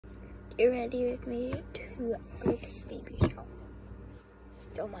get ready with me to go to the baby shower.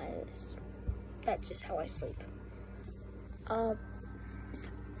 Don't mind this. That's just how I sleep. I'm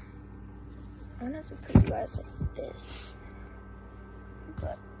gonna have to put you guys like this.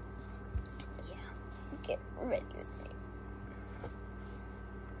 But yeah, get ready with me.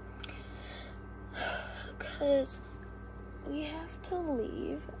 Cause we have to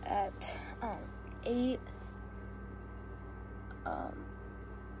leave at 8:45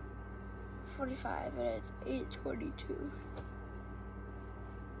 and it's 8:22.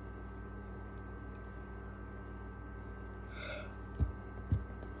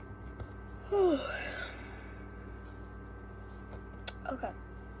 Okay.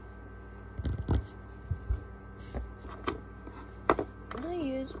 I'm gonna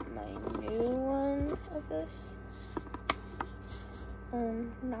use my new one of this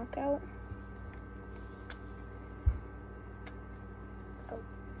knockout. Oh,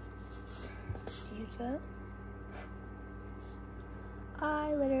 just use that.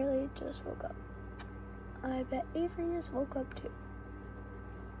 I literally just woke up. I bet Avery just woke up too.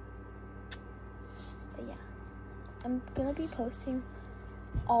 But yeah, I'm gonna be posting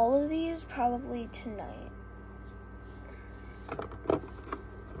all of these probably tonight.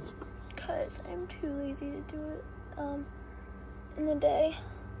 Cause I'm too lazy to do it in the day.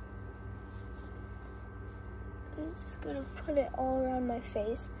 I'm just gonna put it all around my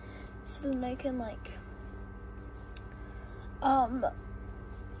face so then I can like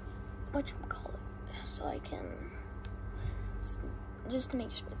whatchamacallit, so I can just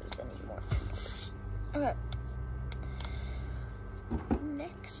make sure there's any more pimples. Okay.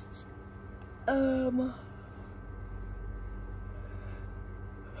 Next, let's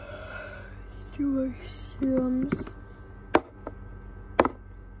do our serums.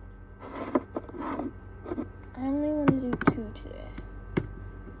 I only want to do 2 today.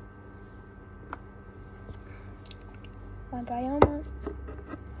 My Bioma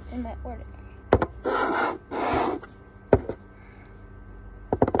and my Ordinary.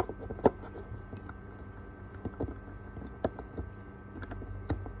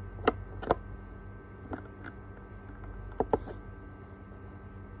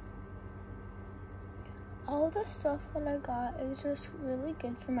 All the stuff that I got is just really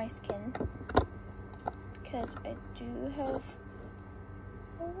good for my skin because I do have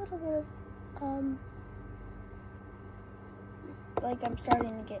a little bit of like I'm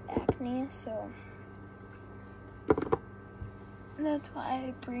starting to get acne, so that's why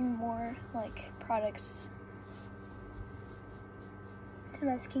I bring more like products to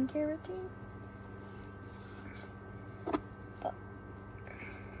my skincare routine. But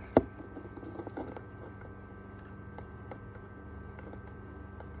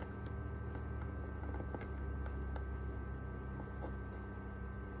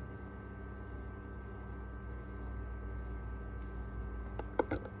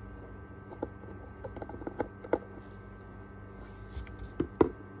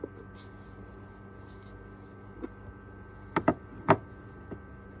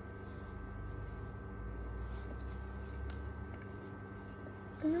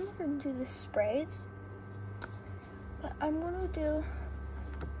I'm not going to do the sprays, but I'm going to do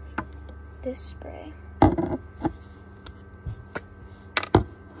this spray.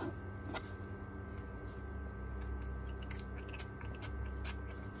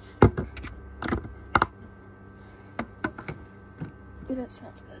 Ooh, that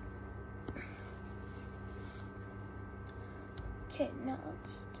smells good. Okay, now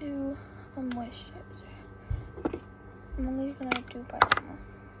let's do a moisturizer. I'm only going to do Bioma.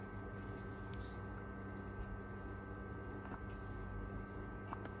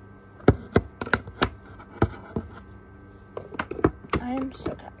 I am so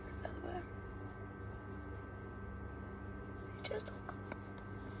tired, by the way. I just woke up.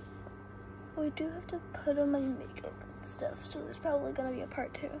 We do have to put on my makeup and stuff, so there's probably gonna be a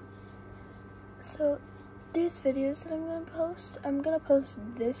part 2. So, these videos that I'm gonna post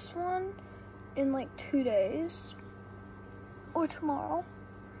this one in like 2 days, or tomorrow.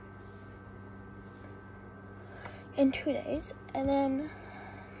 In 2 days, and then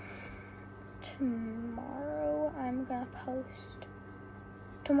tomorrow I'm gonna post.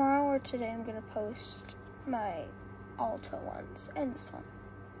 Tomorrow or today I'm gonna post my Ulta ones and this one.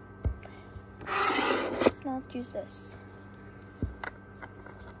 Now let's use this.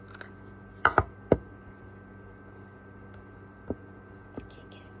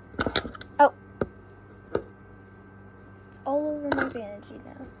 Oh! It's all over my vanity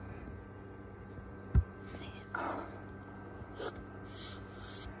now.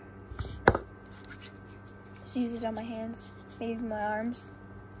 Just use it on my hands, maybe my arms.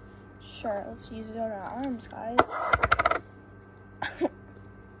 Sure, let's use it on our arms, guys.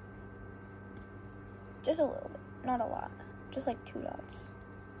 Just a little bit, not a lot. Just like 2 dots.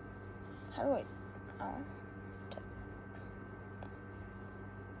 How do I, oh.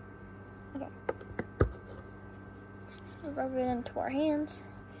 Okay. We'll rub it into our hands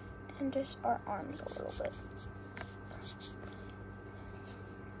and just our arms a little bit.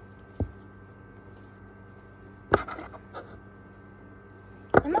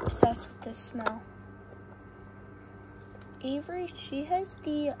 I'm obsessed with this smell. Avery, she has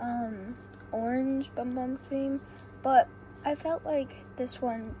the orange Bum Bum cream, but I felt like this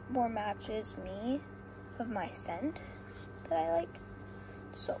one more matches me of my scent that I like.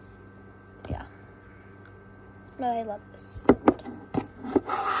 So, yeah. But I love this.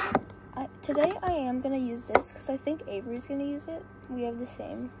 Today I am gonna use this because I think Avery's gonna use it. We have the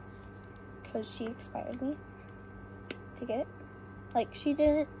same because she expired me to get it. Like, she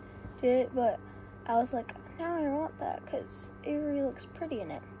didn't do it, but I was like, now I want that because Avery looks pretty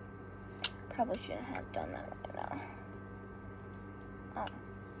in it. Probably shouldn't have done that right now.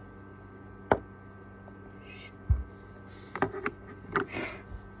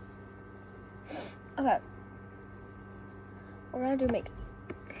 Okay. We're gonna do makeup.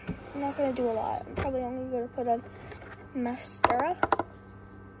 I'm not gonna do a lot. I'm probably only gonna put on mascara,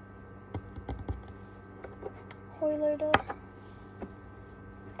 highlighter,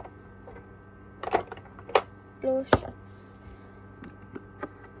 blush,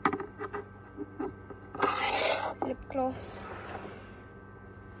 lip gloss.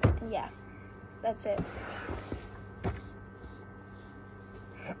 Yeah, that's it.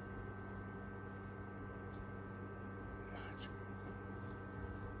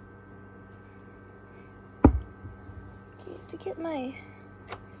 Okay, to get my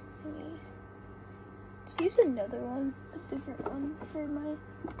thingy, let's use another one, a different one for my,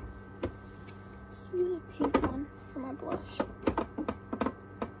 let's use a pink one for my blush.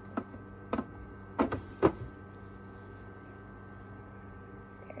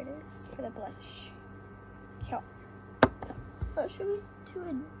 There it is for the blush. Yeah. Or should we do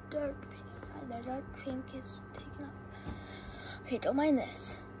a dark pink? The dark pink is taken up. Okay, don't mind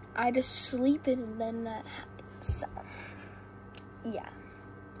this. I just sleep it and then that happens. So, yeah.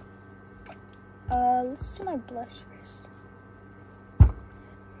 Let's do my blush first.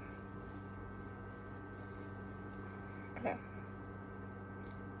 Okay.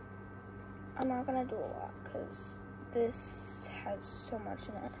 I'm not gonna do a lot because this has so much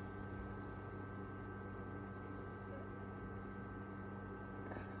in it.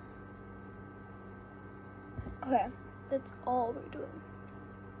 Okay, that's all we're doing.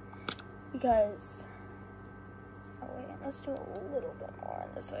 Because, oh wait, let's do a little bit more on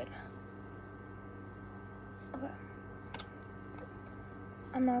this side. Okay.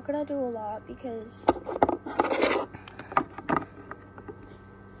 I'm not gonna do a lot because,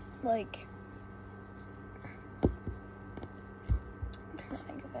 like, I'm trying to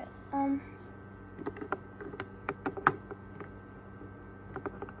think of it.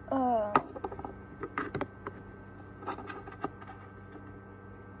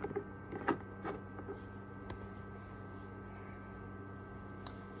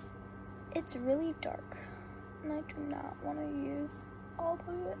 It's really dark, and I do not want to use all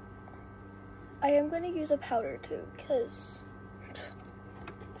of it. I am going to use a powder too, because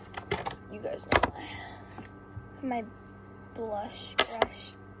you guys know why. My blush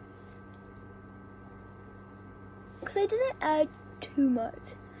brush. Because I didn't add too much.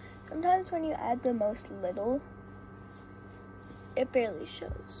 Sometimes when you add the most little, it barely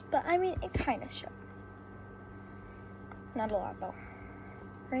shows. But I mean, it kind of showed. Not a lot though.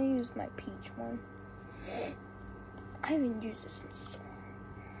 I'm gonna use my peach one. I haven't used this in so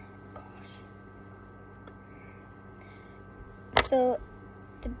long. Gosh. So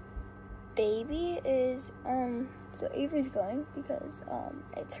the baby is so Avery's going because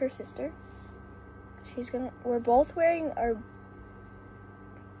it's her sister. We're both wearing our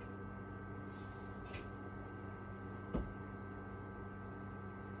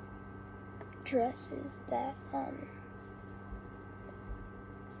dresses that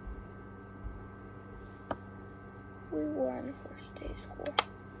we wore on the first day of school.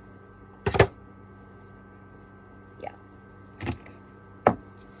 Yeah.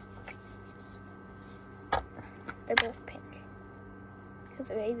 They're both pink. Because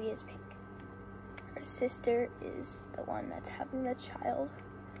the baby is pink. Her sister is the one that's having the child.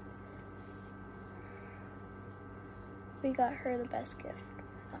 We got her the best gift.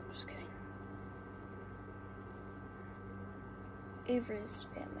 No, I'm just kidding. Avery's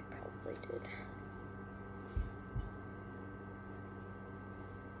family probably did.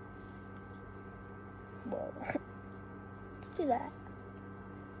 Whoa. Let's do that.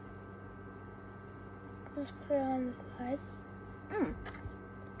 Just put it on the side.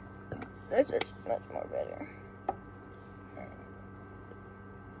 This is much more better.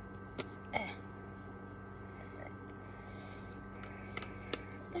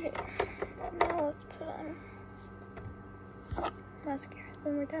 Okay, now let's put on mascara,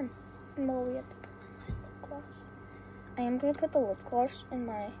 then we're done. Well, we have to put on my lip gloss. I am going to put the lip gloss in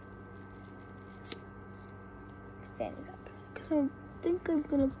my fanny pack, because I think I'm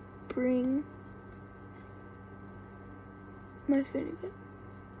going to bring my fanny pack.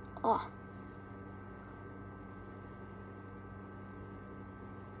 Ah.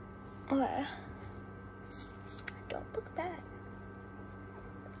 Okay. Don't look bad.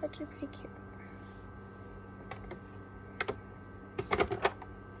 It's actually pretty cute.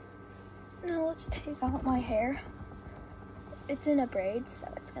 Now let's take out my hair. It's in a braid, so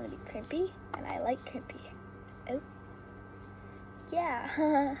it's gonna be crimpy, and I like crimpy hair. Oh.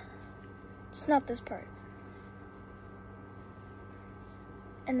 Yeah. Just not this part.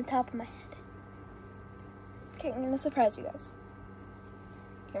 And the top of my head. Okay, I'm gonna surprise you guys.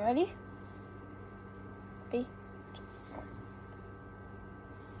 You ready? See?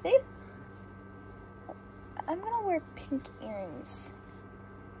 See? I'm gonna wear pink earrings.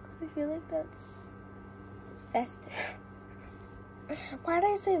 Cause I feel like that's festive. Why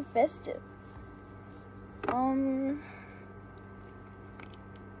did I say festive? I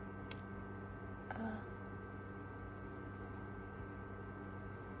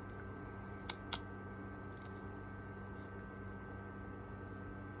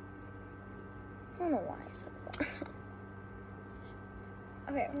don't know why I said that.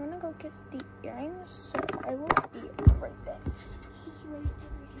 Okay, I'm gonna go get the earrings, so I will be right back. Just right over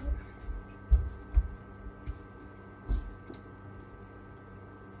here.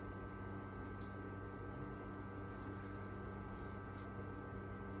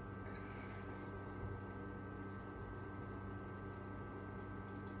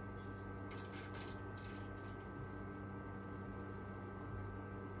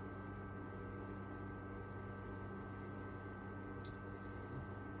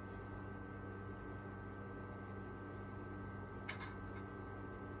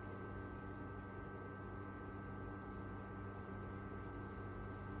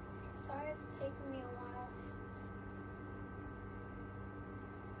 Sorry it's taking me a while.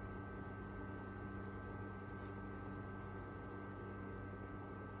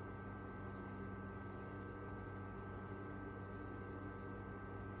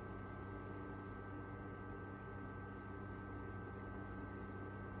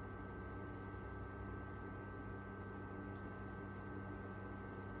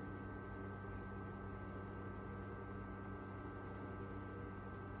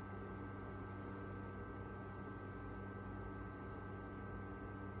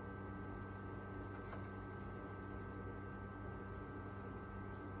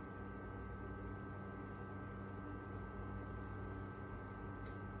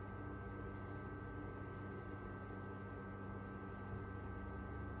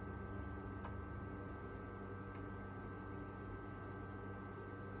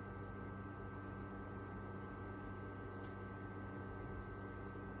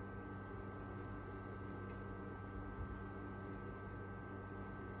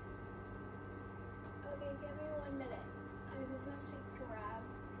 Okay, give me 1 minute. I just have to grab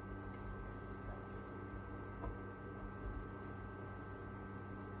stuff.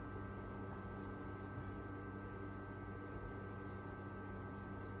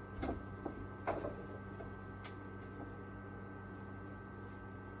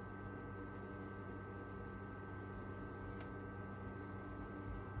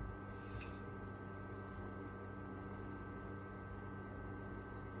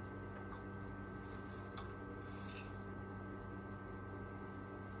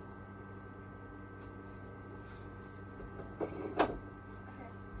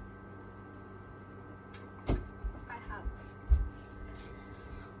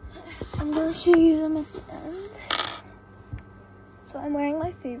 I'm gonna show you them at the end. So I'm wearing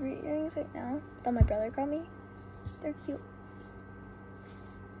my favorite earrings right now that my brother got me. They're cute.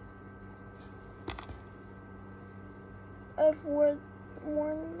 I've worn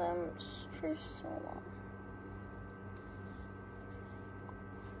them for so long.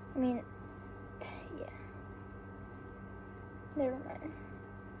 I mean, yeah. Never mind.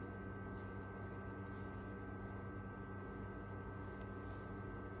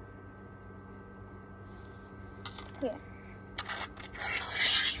 Yeah.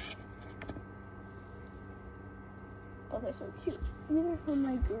 Oh, they're so cute. These are from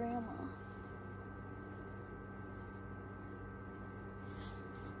my grandma.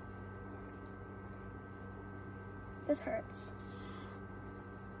 This hurts.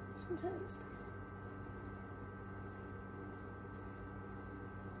 Sometimes.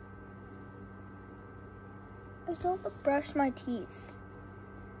 I still have to brush my teeth.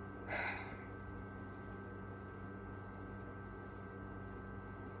 I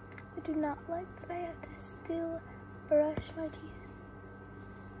do not like that I have to still brush my teeth.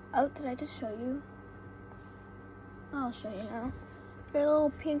 Oh, did I just show you? I'll show you now. They're little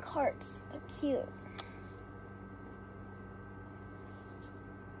pink hearts. They're cute.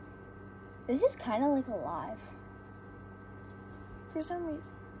 This is kind of like alive. For some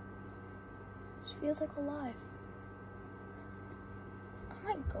reason. This feels like alive. I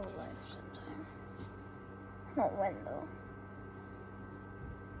might go live sometime. I don't know when though.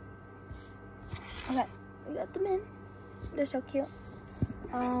 Okay, we got them in. They're so cute.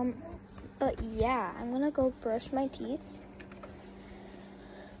 But yeah, I'm gonna go brush my teeth.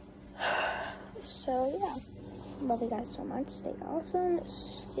 So yeah, love you guys so much. Stay awesome.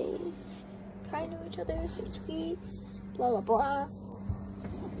 Stay kind to each other. Stay sweet. Blah blah blah.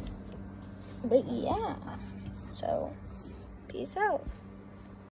 But yeah, so peace out.